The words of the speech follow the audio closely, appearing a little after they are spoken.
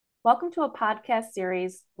Welcome to a podcast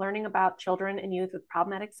series learning about children and youth with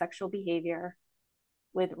problematic sexual behavior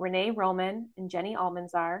with Renee Roman and Jenny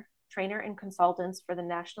Almanzar, trainer and consultants for the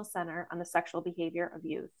National Center on the Sexual Behavior of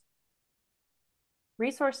Youth.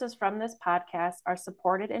 Resources from this podcast are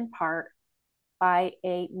supported in part by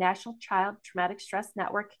a National Child Traumatic Stress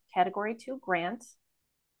Network Category 2 grant,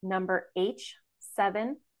 number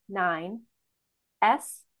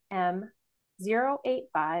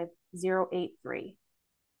H79SM085083.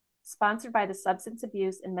 Sponsored by the Substance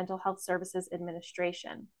Abuse and Mental Health Services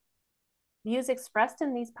Administration. Views expressed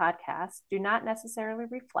in these podcasts do not necessarily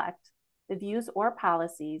reflect the views or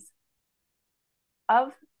policies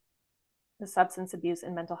of the Substance Abuse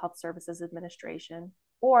and Mental Health Services Administration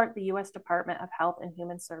or the U.S. Department of Health and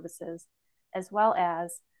Human Services, as well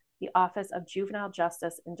as the Office of Juvenile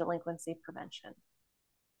Justice and Delinquency Prevention.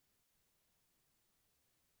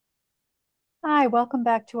 Hi, welcome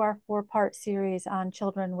back to our four-part series on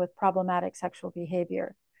children with problematic sexual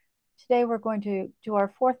behavior. Today we're going to do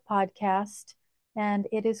our fourth podcast, and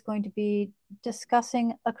it is going to be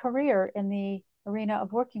discussing a career in the arena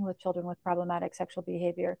of working with children with problematic sexual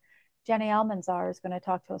behavior. Jenny Almanzar is going to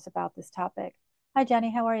talk to us about this topic. Hi,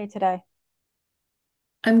 Jenny. How are you today?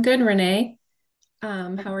 I'm good, Renee.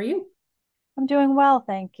 How are you? I'm doing well,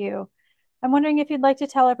 thank you. I'm wondering if you'd like to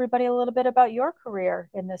tell everybody a little bit about your career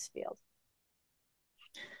in this field.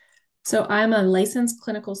 So I'm a licensed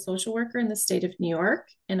clinical social worker in the state of New York,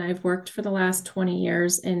 and I've worked for the last 20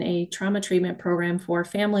 years in a trauma treatment program for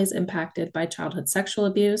families impacted by childhood sexual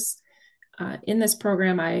abuse. In this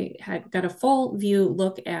program, I had got a full view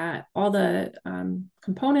look at all the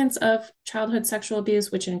components of childhood sexual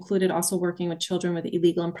abuse, which included also working with children with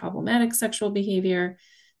illegal and problematic sexual behavior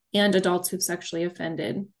and adults who've sexually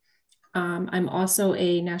offended. I'm also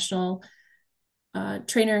a national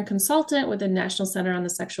trainer and consultant with the National Center on the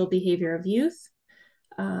Sexual Behavior of Youth.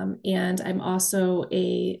 And I'm also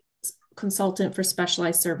a consultant for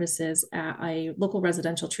specialized services at a local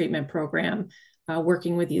residential treatment program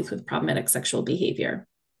working with youth with problematic sexual behavior.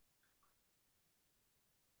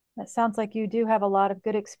 It sounds like you do have a lot of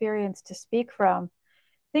good experience to speak from.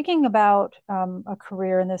 Thinking about a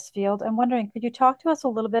career in this field, I'm wondering, could you talk to us a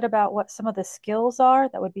little bit about what some of the skills are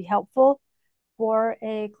that would be helpful for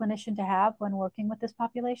a clinician to have when working with this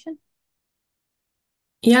population?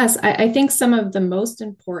 Yes, I think some of the most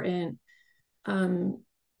important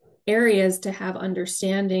areas to have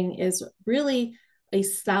understanding is really a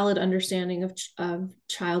solid understanding of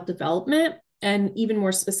child development, and even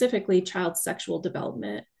more specifically, child sexual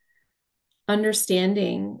development.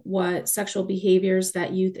 Understanding what sexual behaviors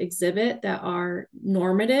that youth exhibit that are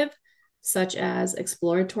normative, such as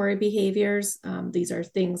exploratory behaviors. These are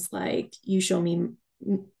things like you show me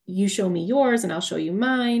yours and I'll show you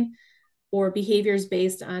mine, or behaviors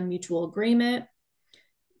based on mutual agreement,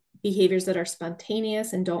 behaviors that are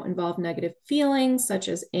spontaneous and don't involve negative feelings, such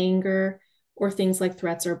as anger, or things like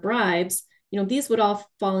threats or bribes. These would all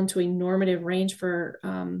fall into a normative range for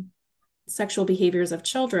sexual behaviors of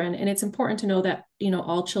children. And it's important to know that,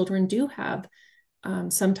 all children do have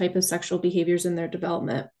some type of sexual behaviors in their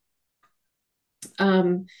development.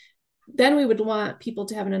 Then we would want people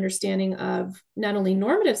to have an understanding of not only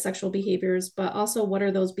normative sexual behaviors, but also what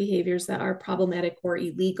are those behaviors that are problematic or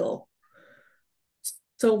illegal.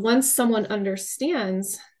 So once someone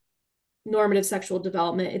understands normative sexual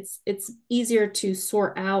development, it's easier to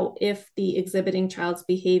sort out if the exhibiting child's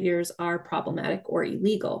behaviors are problematic or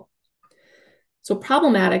illegal. So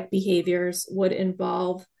problematic behaviors would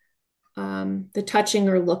involve the touching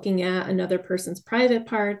or looking at another person's private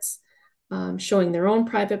parts, showing their own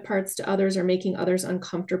private parts to others, or making others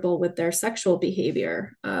uncomfortable with their sexual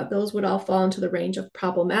behavior. Those would all fall into the range of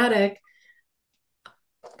problematic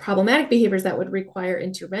behaviors that would require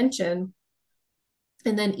intervention.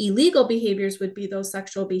 And then illegal behaviors would be those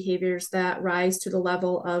sexual behaviors that rise to the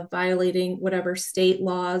level of violating whatever state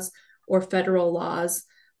laws or federal laws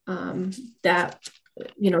that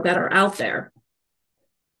are out there.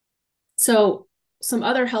 So some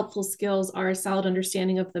other helpful skills are a solid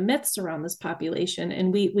understanding of the myths around this population.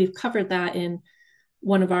 And we've covered that in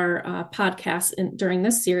one of our podcasts during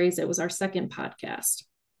this series. It was our second podcast.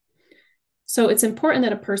 So it's important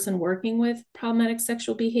that a person working with problematic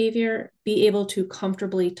sexual behavior be able to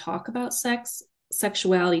comfortably talk about sex,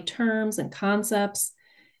 sexuality terms and concepts,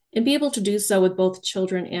 and be able to do so with both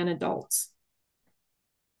children and adults.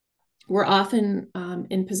 We're often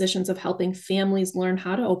in positions of helping families learn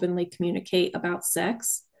how to openly communicate about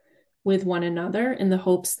sex with one another in the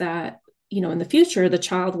hopes that, in the future, the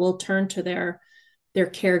child will turn to their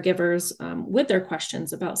caregivers with their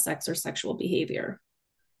questions about sex or sexual behavior.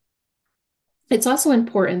 It's also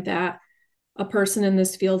important that a person in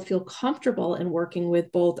this field feel comfortable in working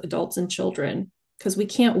with both adults and children, because we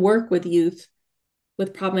can't work with youth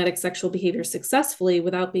with problematic sexual behavior successfully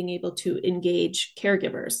without being able to engage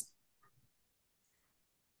caregivers.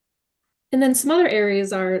 And then some other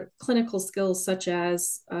areas are clinical skills, such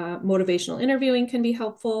as motivational interviewing can be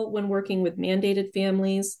helpful when working with mandated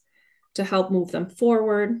families to help move them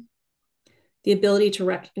forward. The ability to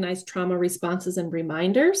recognize trauma responses and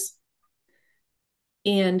reminders,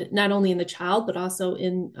 and not only in the child, but also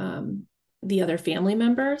in the other family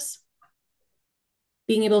members.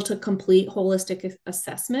 Being able to complete holistic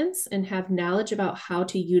assessments and have knowledge about how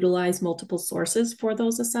to utilize multiple sources for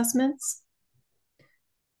those assessments.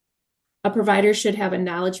 A provider should have a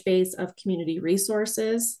knowledge base of community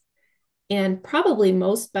resources. And probably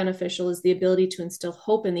most beneficial is the ability to instill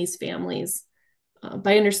hope in these families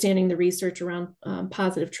by understanding the research around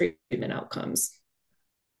positive treatment outcomes.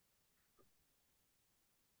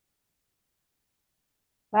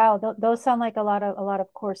 Wow, those sound like a lot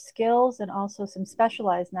of core skills and also some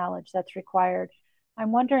specialized knowledge that's required.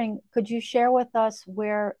 I'm wondering, could you share with us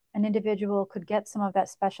where an individual could get some of that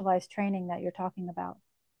specialized training that you're talking about?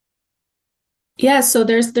 Yeah, so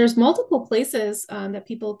there's multiple places that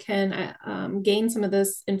people can gain some of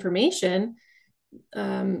this information.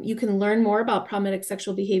 You can learn more about problematic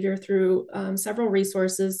sexual behavior through several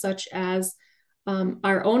resources, such as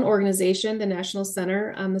our own organization, the National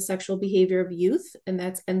Center on the Sexual Behavior of Youth, and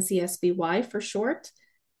that's NCSBY for short.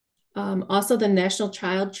 Also, the National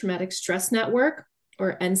Child Traumatic Stress Network,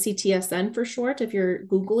 or NCTSN for short, if you're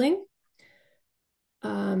Googling.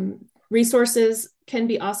 Resources can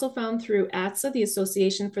be also found through ATSA, the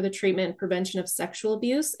Association for the Treatment and Prevention of Sexual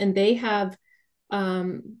Abuse, and they have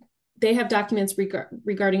documents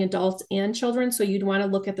regarding adults and children, so you'd want to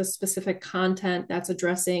look at the specific content that's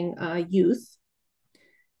addressing youth.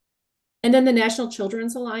 And then the National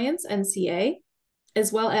Children's Alliance, NCA,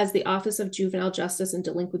 as well as the Office of Juvenile Justice and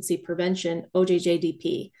Delinquency Prevention,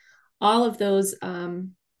 OJJDP. All of those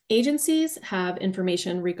agencies have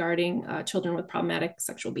information regarding children with problematic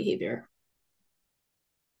sexual behavior.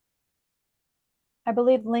 I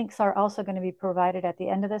believe links are also going to be provided at the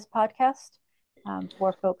end of this podcast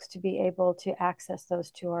for folks to be able to access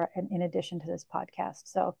those two in addition to this podcast.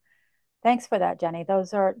 So thanks for that, Jenny.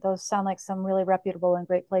 Those sound like some really reputable and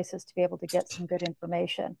great places to be able to get some good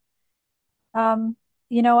information. I'm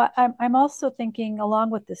also thinking,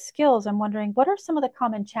 along with the skills, I'm wondering, what are some of the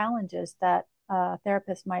common challenges that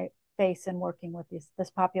therapists might face in working with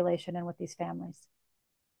this population and with these families?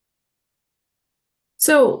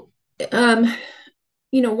 So,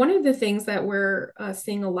 one of the things that we're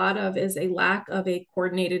seeing a lot of is a lack of a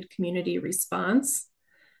coordinated community response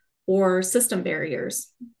or system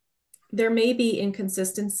barriers. There may be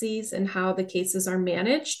inconsistencies in how the cases are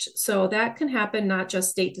managed. So that can happen not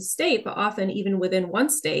just state to state, but often even within one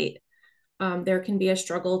state, there can be a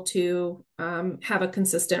struggle to have a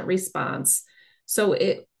consistent response. So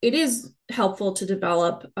it is helpful to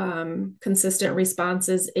develop consistent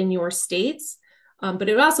responses in your states, but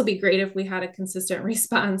it would also be great if we had a consistent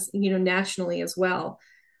response, nationally as well.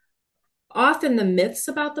 Often the myths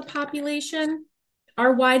about the population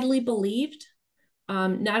are widely believed,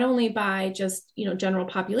 not only by just general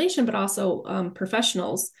population, but also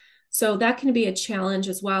professionals. So that can be a challenge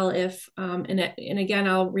as well. If and again,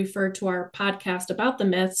 I'll refer to our podcast about the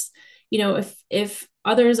myths. If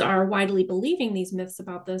others are widely believing these myths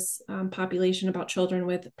about this population, about children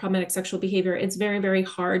with problematic sexual behavior, it's very, very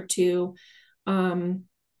hard to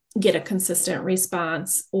get a consistent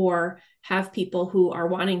response or have people who are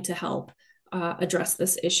wanting to help address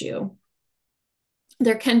this issue.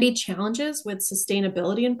 There can be challenges with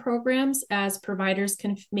sustainability in programs, as providers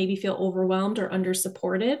can maybe feel overwhelmed or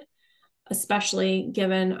under-supported, especially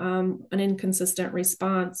given an inconsistent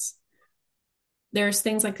response. There's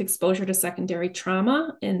things like exposure to secondary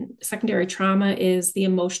trauma, and secondary trauma is the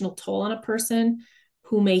emotional toll on a person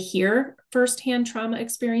who may hear firsthand trauma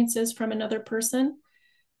experiences from another person.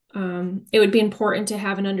 It would be important to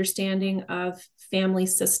have an understanding of family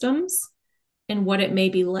systems and what it may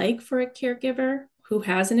be like for a caregiver who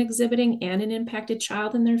has an exhibiting and an impacted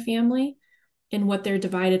child in their family, and what their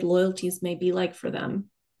divided loyalties may be like for them.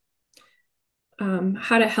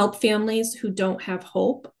 How to help families who don't have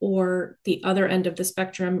hope, or the other end of the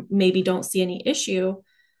spectrum, maybe don't see any issue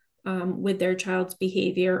with their child's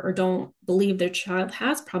behavior or don't believe their child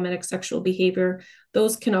has problematic sexual behavior.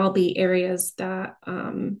 Those can all be areas that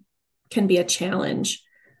can be a challenge.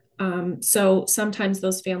 So sometimes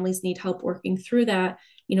those families need help working through that,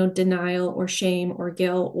 denial or shame or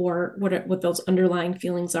guilt, or what those underlying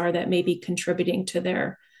feelings are that may be contributing to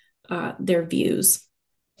their views.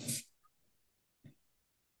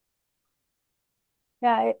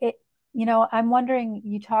 Yeah, I'm wondering,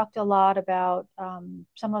 you talked a lot about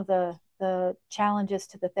some of the challenges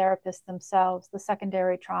to the therapists themselves, the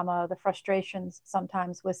secondary trauma, the frustrations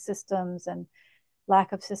sometimes with systems and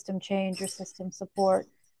lack of system change or system support.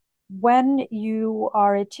 When you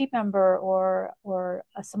are a team member or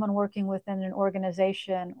someone working within an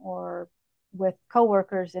organization or with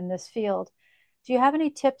coworkers in this field, do you have any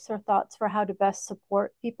tips or thoughts for how to best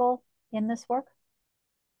support people in this work?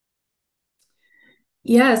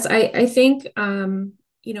 Yes, I think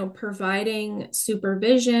providing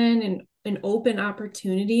supervision and open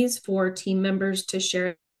opportunities for team members to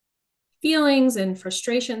share feelings and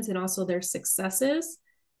frustrations and also their successes,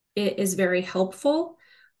 it is very helpful.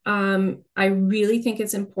 I really think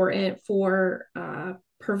it's important for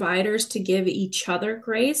providers to give each other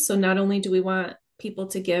grace. So not only do we want people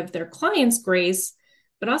to give their clients grace,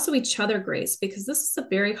 but also each other grace, because this is a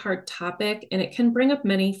very hard topic and it can bring up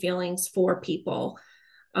many feelings for people.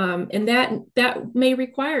 And that may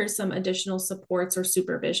require some additional supports or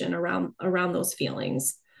supervision around those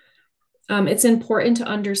feelings. It's important to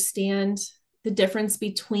understand the difference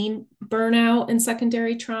between burnout and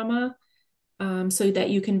secondary trauma, so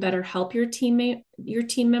that you can better help your team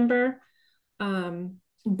member.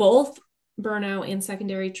 Both burnout and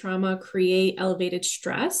secondary trauma create elevated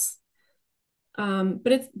stress,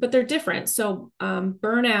 but they're different. So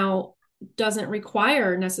burnout doesn't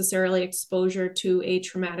require necessarily exposure to a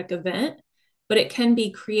traumatic event, but it can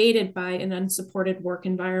be created by an unsupported work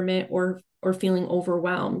environment or feeling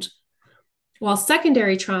overwhelmed. While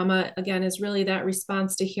secondary trauma, again, is really that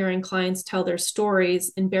response to hearing clients tell their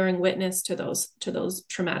stories and bearing witness to those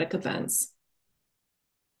traumatic events.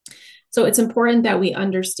 So it's important that we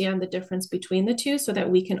understand the difference between the two so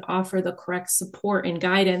that we can offer the correct support and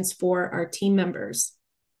guidance for our team members.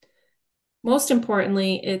 Most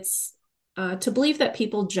importantly, it's to believe that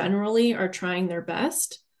people generally are trying their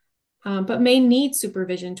best, but may need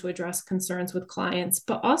supervision to address concerns with clients,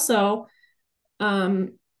 but also,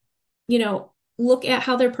 look at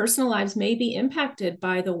how their personal lives may be impacted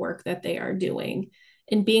by the work that they are doing,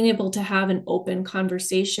 and being able to have an open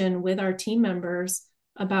conversation with our team members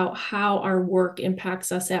about how our work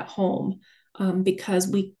impacts us at home, because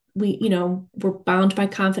we're bound by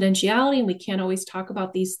confidentiality and we can't always talk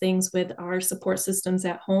about these things with our support systems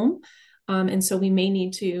at home. And so we may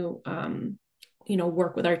need to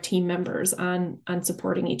work with our team members on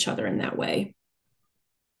supporting each other in that way.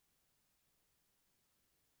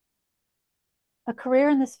 A career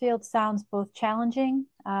in this field sounds both challenging,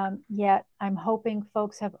 yet I'm hoping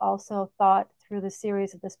folks have also thought through the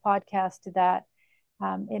series of this podcast that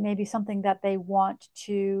it may be something that they want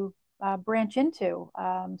to branch into,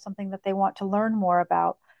 something that they want to learn more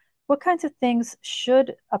about. What kinds of things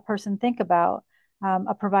should a person think about,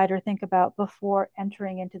 a provider think about before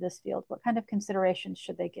entering into this field? What kind of considerations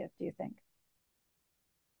should they give, do you think?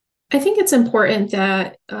 I think it's important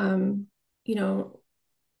that,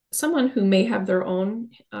 someone who may have their own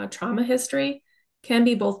trauma history can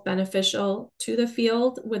be both beneficial to the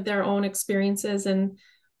field with their own experiences and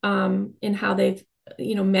in how they've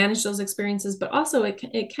managed those experiences, but also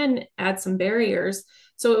it can add some barriers.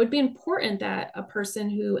 So it would be important that a person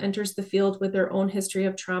who enters the field with their own history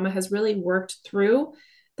of trauma has really worked through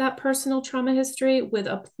that personal trauma history with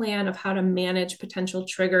a plan of how to manage potential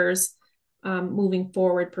triggers moving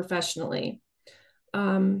forward professionally.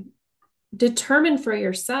 Determine for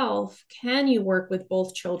yourself, can you work with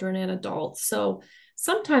both children and adults? So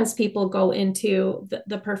sometimes people go into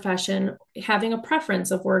the profession having a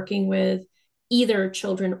preference of working with either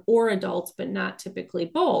children or adults, but not typically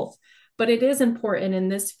both. But it is important in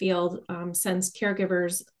this field, since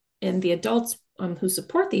caregivers and the adults who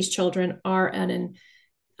support these children are an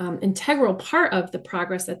integral part of the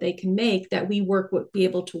progress that they can make, that we be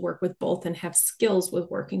able to work with both and have skills with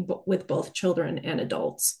working with both children and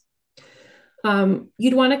adults.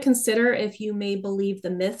 You'd want to consider if you may believe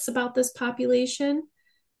the myths about this population.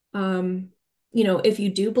 If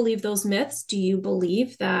you do believe those myths, do you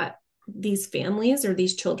believe that these families or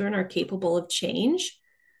these children are capable of change?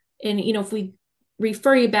 And, if we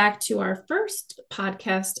refer you back to our first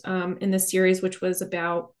podcast in the series, which was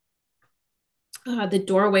about the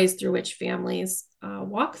doorways through which families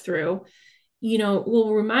walk through,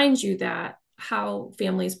 we'll remind you that how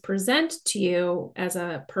families present to you as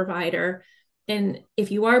a provider, and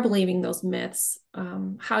if you are believing those myths,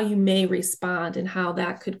 how you may respond and how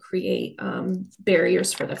that could create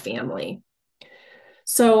barriers for the family.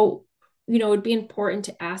 So, it would be important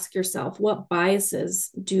to ask yourself, what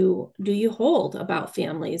biases do you hold about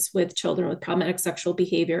families with children with problematic sexual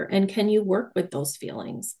behavior, and can you work with those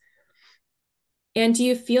feelings? And do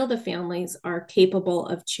you feel the families are capable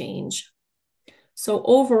of change? So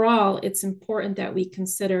overall, it's important that we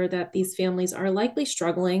consider that these families are likely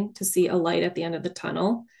struggling to see a light at the end of the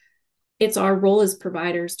tunnel. It's our role as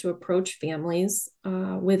providers to approach families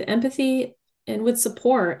with empathy and with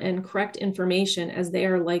support and correct information, as they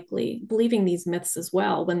are likely believing these myths as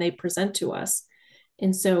well when they present to us.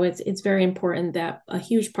 And so it's very important that a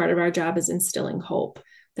huge part of our job is instilling hope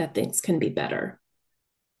that things can be better.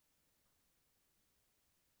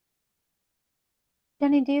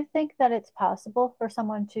 Jenny, do you think that it's possible for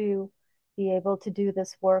someone to be able to do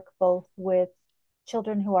this work both with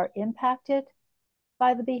children who are impacted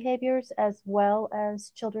by the behaviors as well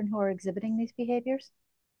as children who are exhibiting these behaviors?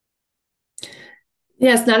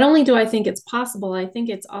 Yes, not only do I think it's possible, I think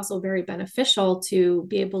it's also very beneficial to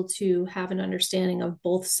be able to have an understanding of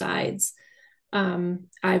both sides.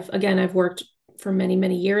 I've worked for many,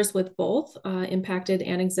 many years with both impacted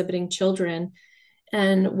and exhibiting children.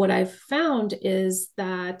 And what I've found is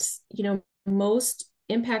that, most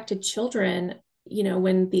impacted children,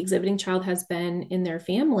 when the exhibiting child has been in their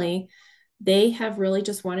family, they have really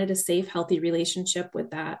just wanted a safe, healthy relationship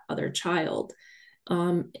with that other child.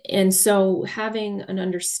 And so having an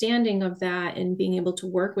understanding of that and being able to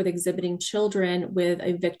work with exhibiting children with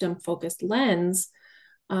a victim focused lens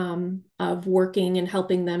of working and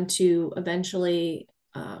helping them to eventually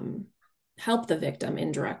help the victim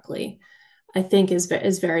indirectly, I think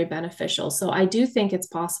is very beneficial. So I do think it's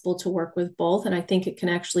possible to work with both, and I think it can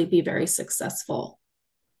actually be very successful.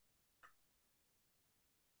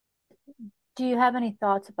 Do you have any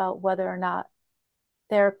thoughts about whether or not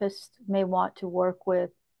therapists may want to work with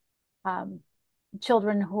um,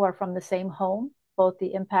 children who are from the same home, both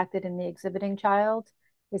the impacted and the exhibiting child?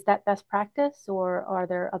 Is that best practice, or are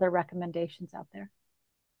there other recommendations out there?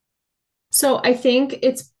 So I think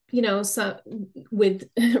it's, so with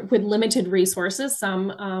with limited resources,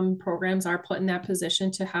 some programs are put in that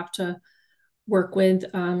position to have to work with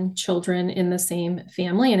children in the same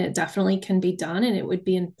family, and it definitely can be done. And it would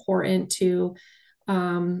be important to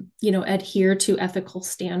adhere to ethical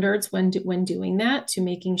standards when doing that, to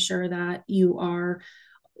making sure that you are,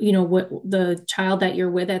 what the child that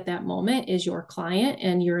you're with at that moment is your client,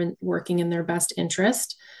 and you're working in their best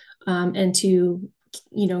interest, and to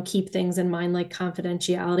keep things in mind like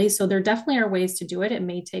confidentiality. So there definitely are ways to do it. It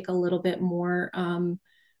may take a little bit more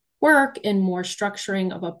work and more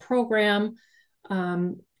structuring of a program.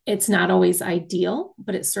 It's not always ideal,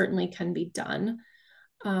 but it certainly can be done.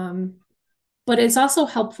 But it's also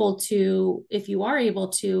helpful to, if you are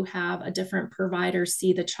able to have a different provider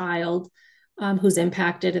see the child who's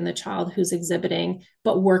impacted and the child who's exhibiting,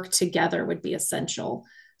 but work together would be essential.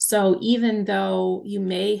 So even though you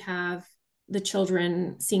may have the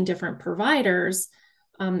children seeing different providers,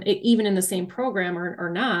 even in the same program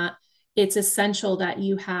or not, it's essential that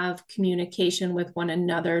you have communication with one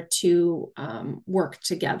another to work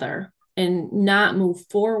together and not move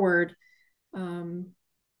forward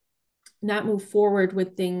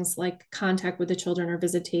with things like contact with the children or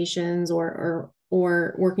visitations or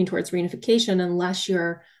working towards reunification unless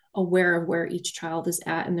you're aware of where each child is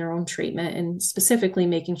at in their own treatment, and specifically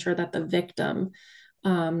making sure that the victim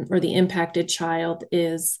or the impacted child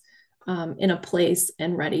is in a place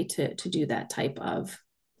and ready to do that type of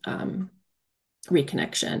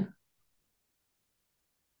reconnection.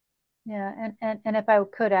 Yeah, and if I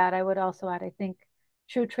could add, I would also add, I think,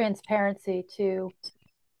 true transparency to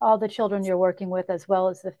all the children you're working with, as well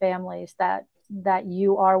as the families, that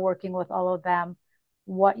you are working with all of them,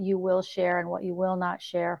 what you will share and what you will not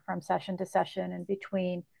share from session to session and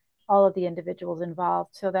between all of the individuals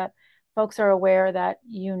involved, so that folks are aware that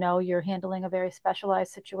you're handling a very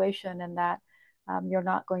specialized situation, and that you're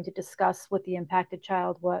not going to discuss with the impacted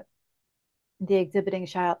child what the exhibiting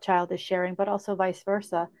child is sharing, but also vice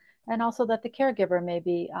versa. And also that the caregiver may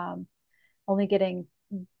be only getting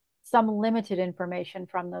some limited information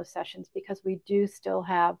from those sessions, because we do still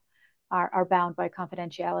have are bound by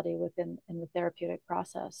confidentiality within in the therapeutic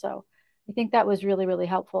process. So I think that was really, really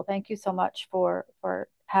helpful. Thank you so much for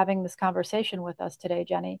having this conversation with us today,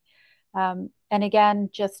 Jenny. And again,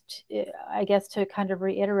 just I guess to kind of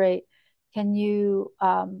reiterate, can you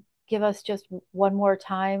give us just one more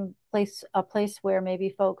time a place where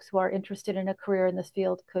maybe folks who are interested in a career in this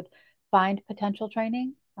field could find potential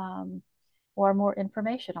training or more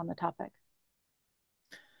information on the topic?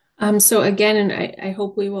 So again, and I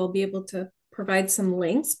hope we will be able to provide some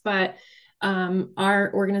links, but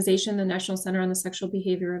our organization, the National Center on the Sexual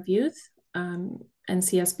Behavior of Youth,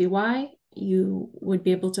 NCSBY, you would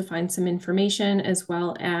be able to find some information, as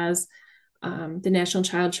well as the National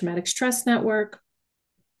Child Traumatic Stress Network,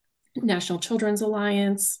 National Children's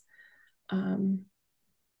Alliance,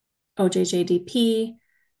 OJJDP,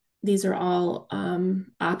 these are all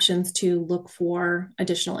options to look for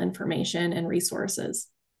additional information and resources.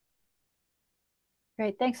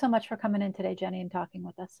 Great. Thanks so much for coming in today, Jenny, and talking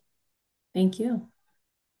with us. Thank you.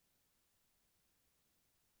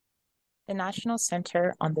 The National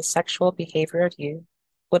Center on the Sexual Behavior of Youth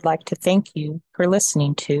would like to thank you for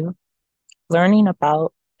listening to Learning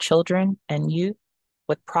About Children and Youth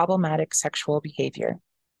with Problematic Sexual Behavior.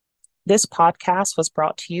 This podcast was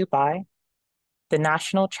brought to you by the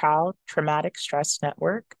National Child Traumatic Stress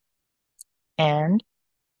Network and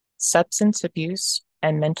Substance Abuse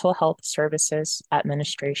and Mental Health Services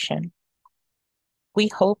Administration. We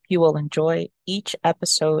hope you will enjoy each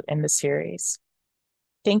episode in the series.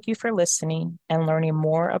 Thank you for listening and learning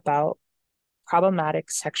more about problematic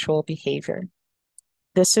sexual behavior.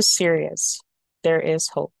 This is serious. There is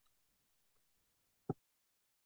hope.